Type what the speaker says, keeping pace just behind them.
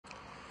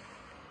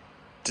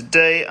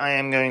Today I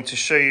am going to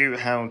show you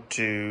how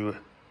to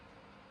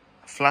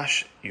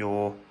flash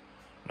your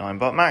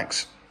Ninebot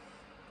Max.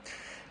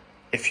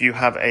 If you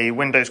have a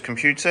Windows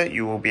computer,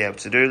 you will be able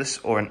to do this,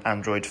 or an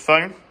Android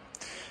phone.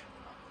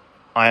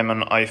 I am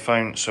an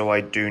iPhone, so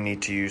I do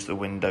need to use the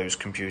Windows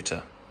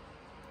computer.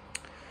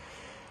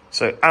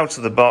 So out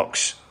of the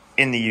box,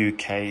 in the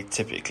UK,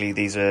 typically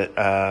these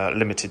are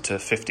limited to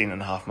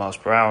 15.5 miles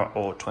per hour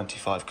or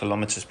 25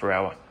 kilometers per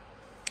hour.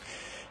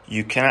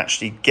 You can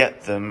actually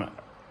get them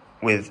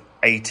with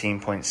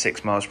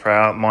 18.6 miles per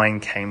hour. Mine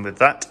came with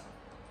that.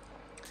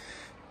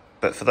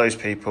 But for those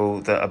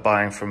people that are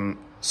buying from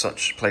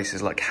such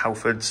places like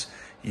Halfords,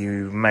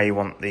 you may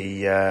want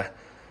the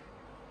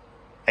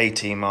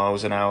 18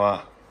 miles an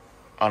hour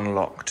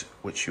unlocked,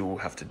 which you will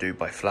have to do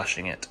by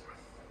flashing it.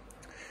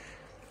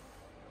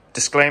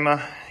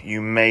 Disclaimer,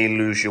 you may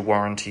lose your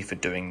warranty for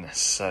doing this,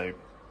 so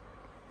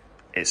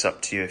it's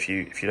up to you if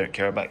you don't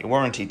care about your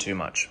warranty too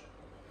much.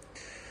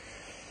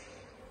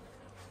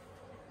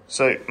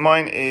 So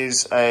mine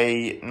is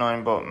a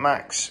Ninebot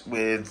Max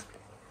with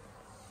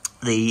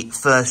the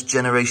first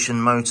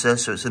generation motor,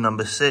 so it's a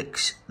number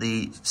 6.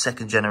 The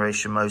second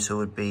generation motor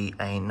would be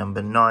a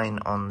number 9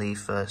 on the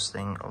first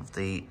thing of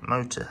the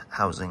motor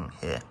housing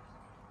here,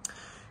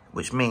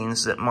 which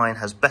means that mine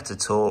has better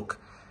torque,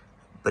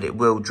 but it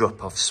will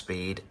drop off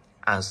speed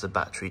as the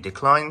battery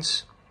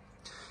declines.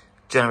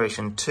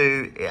 Generation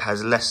 2, it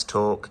has less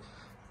torque,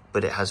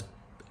 but it has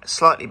a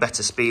slightly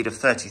better speed of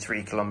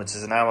 33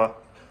 kilometers an hour,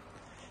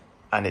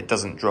 and it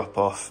doesn't drop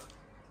off,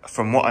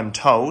 from what I'm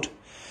told,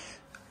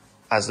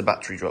 as the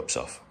battery drops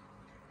off.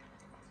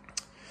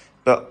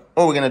 But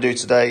all we're going to do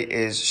today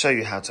is show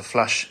you how to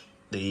flash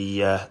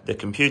the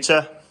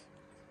computer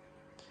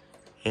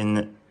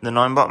in the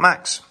Ninebot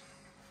Max.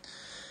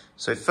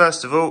 So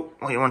first of all,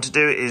 what you want to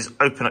do is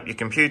open up your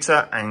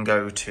computer and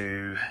go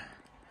to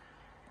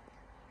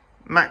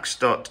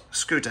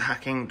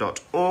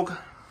max.scooterhacking.org.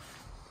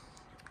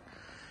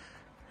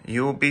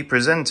 You will be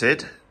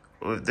presented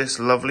with this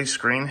lovely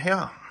screen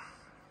here.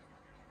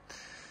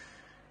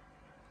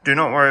 Do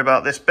not worry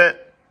about this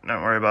bit,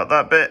 don't worry about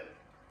that bit.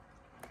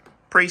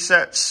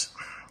 Presets,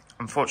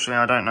 unfortunately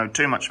I don't know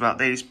too much about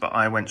these, but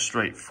I went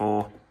straight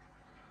for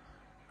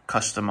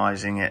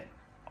customizing it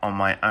on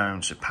my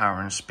own, so power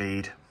and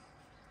speed.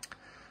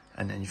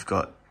 And then you've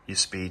got your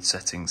speed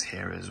settings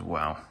here as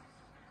well.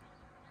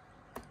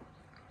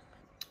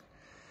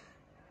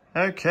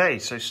 Okay,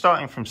 so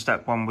starting from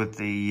step 1 with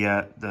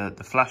the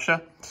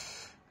flasher,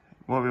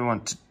 what we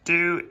want to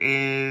do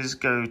is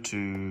go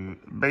to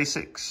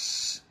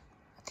basics.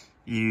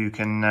 You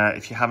can,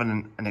 if you have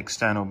an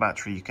external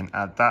battery, you can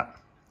add that.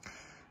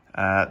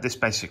 This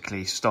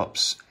basically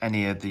stops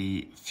any of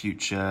the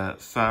future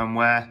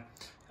firmware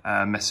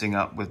messing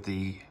up with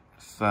the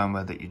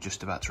firmware that you're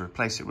just about to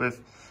replace it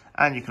with.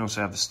 And you can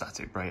also have a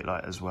static brake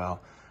light as well.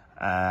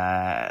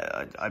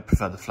 I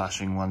prefer the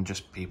flashing one,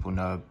 just people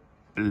know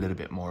a little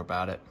bit more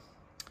about it.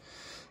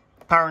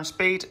 Power and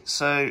speed,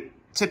 so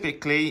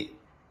typically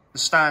the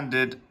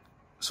standard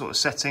sort of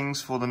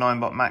settings for the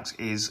Ninebot Max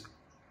is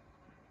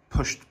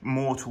pushed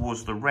more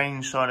towards the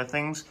range side of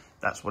things.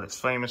 That's what it's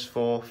famous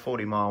for,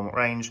 40-mile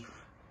range.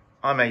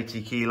 I'm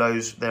 80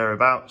 kilos,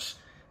 thereabouts.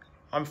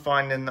 I'm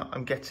finding that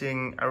I'm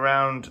getting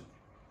around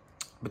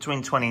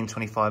between 20 and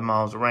 25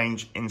 miles of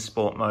range in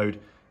sport mode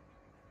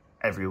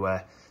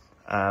everywhere.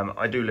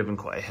 I do live in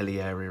quite a hilly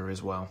area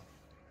as well.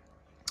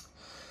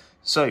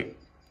 So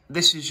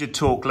this is your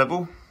torque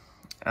level.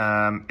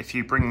 If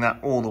you bring that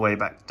all the way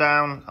back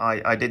down,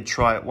 I did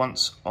try it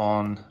once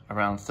on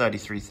around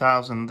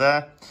 33,000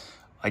 there.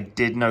 I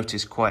did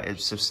notice quite a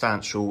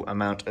substantial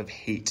amount of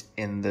heat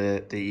in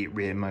the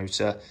rear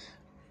motor.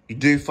 You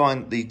do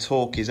find the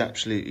torque is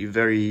actually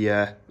very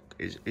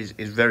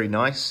very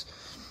nice,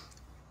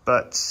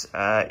 but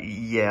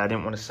yeah, I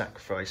didn't want to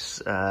sacrifice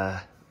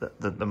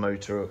the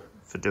motor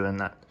for doing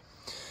that.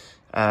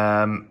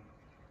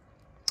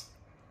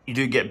 You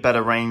do get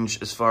better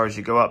range as far as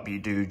you go up, but you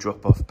do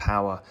drop off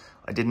power.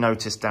 I did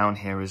notice down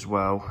here as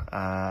well,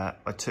 I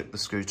took the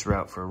scooter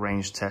out for a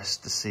range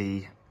test to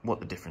see what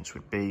the difference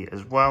would be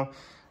as well,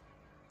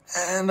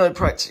 and I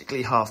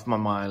practically halved my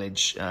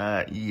mileage.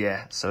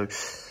 Yeah, so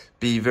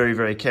be very,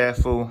 very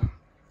careful,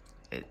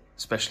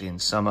 especially in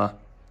summer.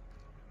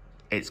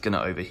 It's going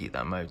to overheat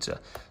that motor.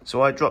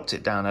 So I dropped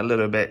it down a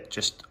little bit,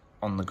 just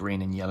on the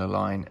green and yellow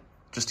line,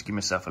 just to give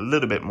myself a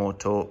little bit more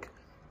torque.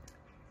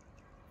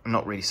 I'm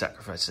not really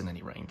sacrificing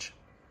any range.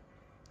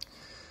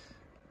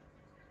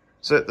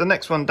 So the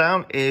next one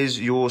down is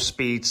your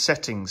speed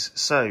settings.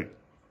 So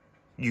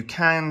you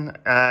can,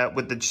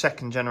 with the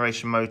second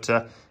generation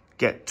motor,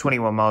 get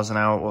 21 miles an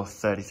hour or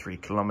 33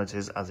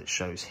 kilometers as it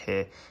shows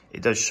here.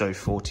 It does show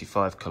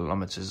 45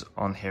 kilometers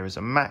on here as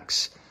a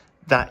max.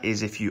 That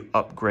is if you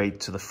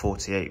upgrade to the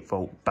 48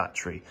 volt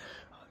battery.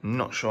 I'm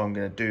not sure I'm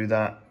going to do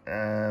that,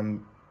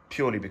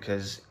 purely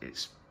because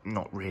it's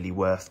not really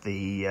worth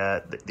the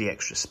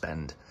extra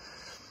spend.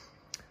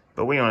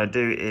 But what you want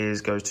to do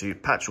is go to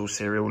patch all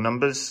serial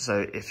numbers.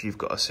 So if you've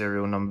got a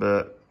serial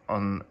number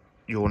on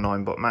your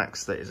Ninebot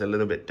Max that is a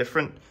little bit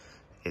different,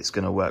 it's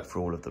going to work for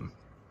all of them.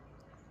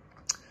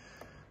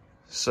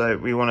 So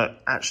we want to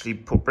actually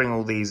bring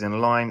all these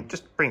in line,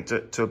 just bring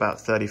it to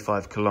about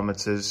 35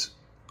 kilometers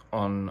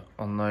on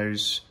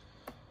those.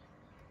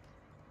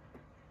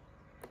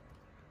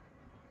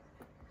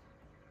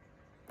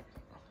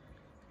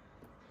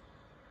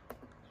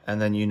 And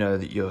then you know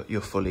that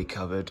you're fully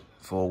covered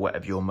for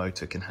whatever your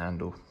motor can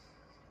handle.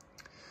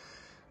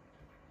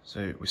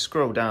 So we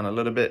scroll down a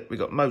little bit, we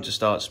got motor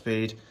start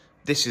speed.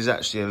 This is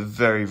actually a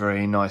very,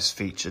 very nice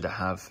feature to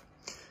have.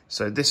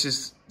 So this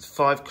is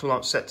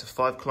set to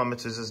 5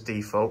 kilometers as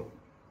default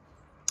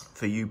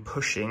for you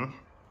pushing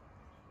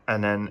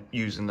and then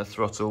using the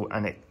throttle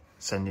and it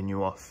sending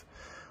you off.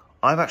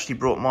 I've actually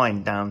brought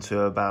mine down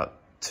to about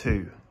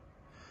 2.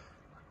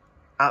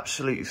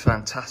 Absolutely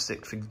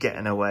fantastic for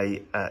getting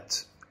away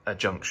at a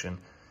junction.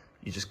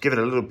 You just give it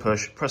a little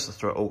push, press the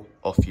throttle,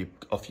 off you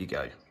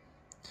go.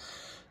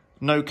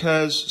 No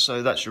curves,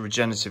 so that's your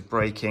regenerative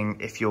braking.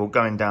 If you're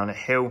going down a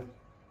hill,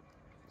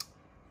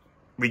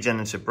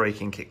 regenerative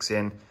braking kicks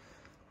in.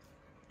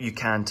 You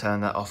can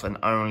turn that off and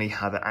only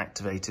have it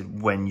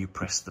activated when you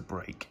press the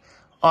brake.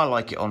 I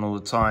like it on all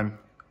the time,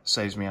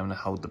 saves me having to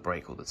hold the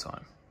brake all the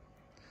time.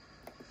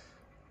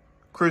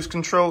 Cruise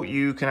control,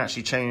 you can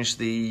actually change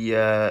the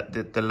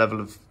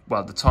level of,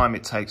 well, the time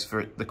it takes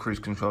for the cruise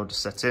control to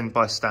set in.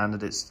 By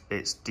standard,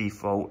 its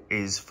default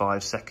is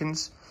 5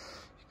 seconds.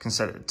 You can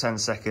set it at 10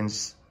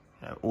 seconds,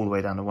 all the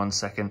way down to 1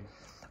 second.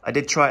 I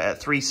did try it at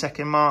 3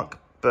 second mark,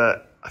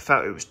 but I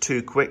felt it was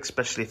too quick,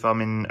 especially if I'm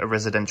in a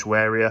residential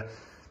area.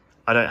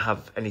 I don't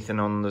have anything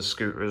on the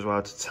scooter as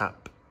well to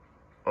tap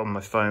on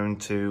my phone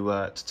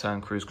to turn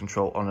cruise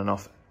control on and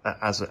off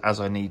as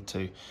I need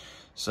to.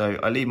 So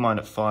I leave mine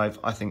at 5.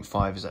 I think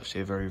 5 is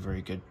actually a very,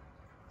 very good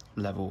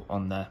level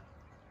on there.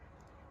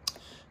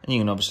 And you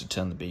can obviously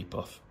turn the beep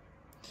off.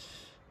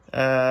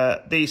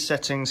 These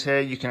settings here,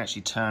 you can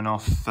actually turn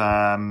off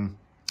on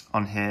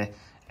here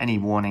any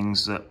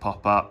warnings that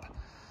pop up.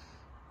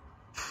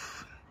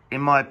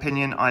 In my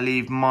opinion, I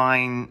leave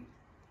mine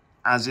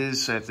as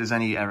is, so if there's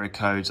any error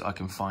codes, I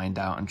can find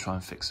out and try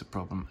and fix the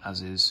problem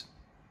as is.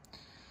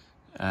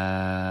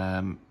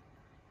 Yeah,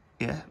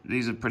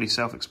 these are pretty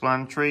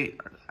self-explanatory.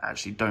 I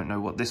actually don't know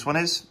what this one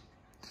is.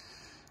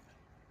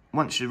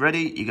 Once you're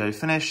ready, you go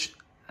finish,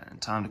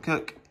 and time to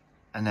cook,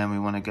 and then we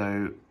want to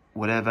go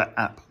whatever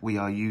app we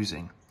are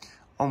using.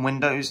 On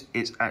Windows,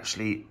 it's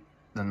actually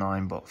the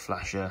Ninebot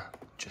flasher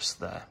just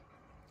there.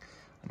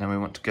 And then we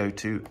want to go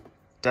to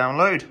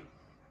download.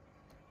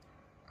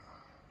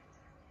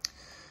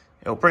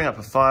 It'll bring up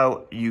a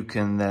file. You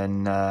can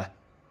then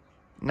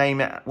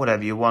name it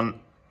whatever you want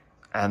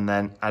and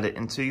then add it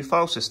into your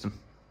file system.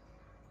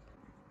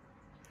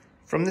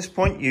 From this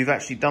point, you've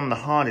actually done the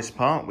hardest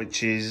part,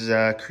 which is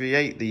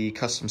create the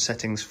custom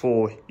settings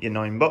for your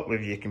Ninebot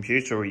with your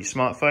computer or your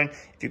smartphone.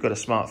 If you've got a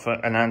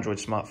smartphone, an Android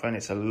smartphone,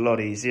 it's a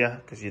lot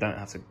easier because you don't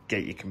have to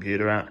get your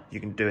computer out. You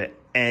can do it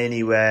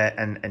anywhere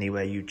and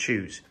anywhere you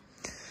choose.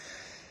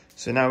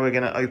 So now we're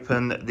going to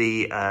open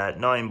the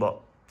Ninebot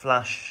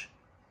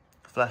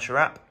Flasher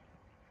app.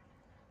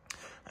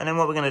 And then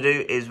what we're going to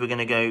do is we're going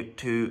to go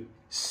to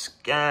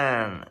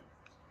scan.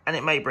 And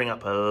it may bring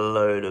up a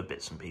load of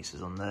bits and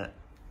pieces on there.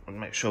 We'll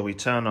make sure we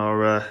turn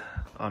our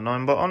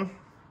Ninebot on.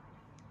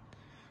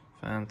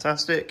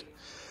 Fantastic.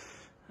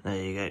 There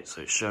you go.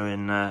 So it's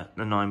showing the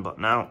Ninebot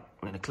now.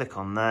 We're going to click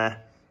on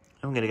there.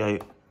 And we're going to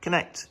go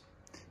connect.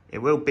 It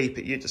will beep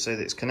at you to say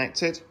that it's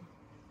connected.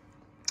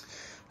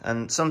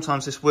 And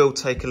sometimes this will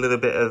take a little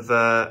bit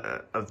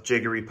of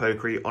jiggery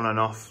pokery on and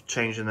off,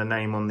 changing the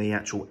name on the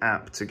actual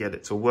app to get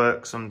it to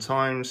work.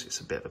 Sometimes it's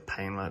a bit of a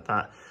pain like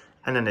that.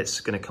 And then it's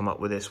going to come up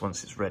with this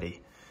once it's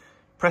ready.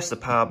 Press the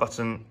power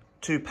button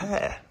to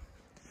pair.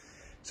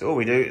 So all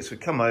we do is we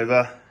come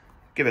over,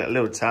 give it a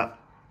little tap,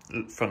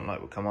 front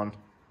light will come on.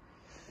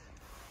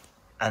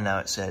 And now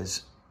it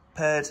says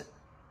paired.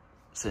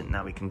 So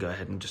now we can go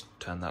ahead and just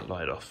turn that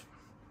light off.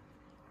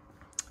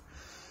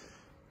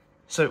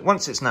 So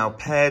once it's now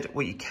paired,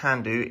 what you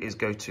can do is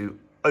go to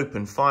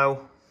open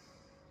file,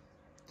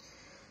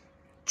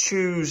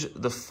 choose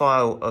the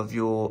file of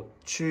your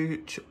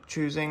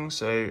choosing.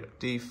 So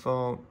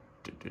default,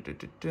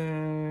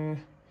 can't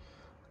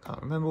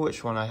remember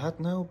which one I had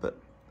now, but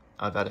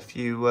I've had a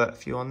few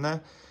on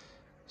there.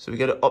 So we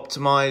go to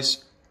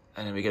optimize,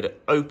 and then we go to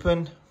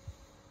open.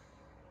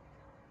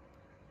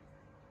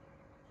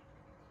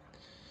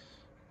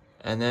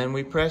 And then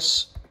we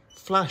press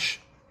flash.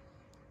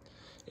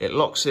 It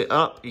locks it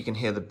up, you can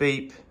hear the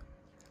beep,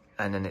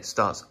 and then it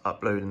starts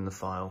uploading the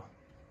file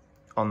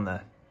on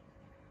there.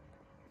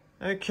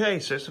 Okay,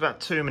 so it's about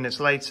 2 minutes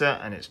later,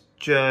 and it's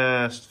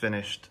just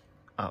finished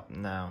up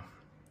now.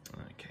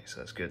 Okay, so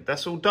that's good.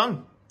 That's all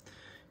done.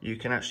 You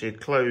can actually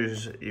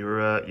close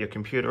your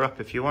computer up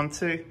if you want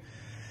to,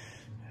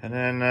 and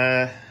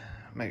then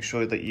make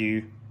sure that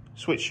you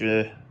switch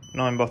your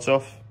Ninebot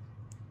off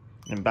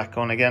and back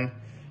on again.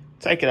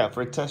 Take it out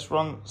for a test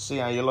run, see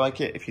how you like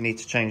it. If you need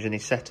to change any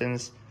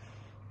settings,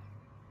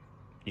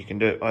 you can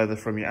do it either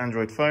from your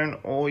Android phone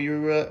or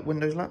your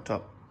Windows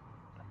laptop.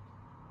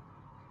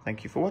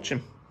 Thank you for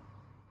watching.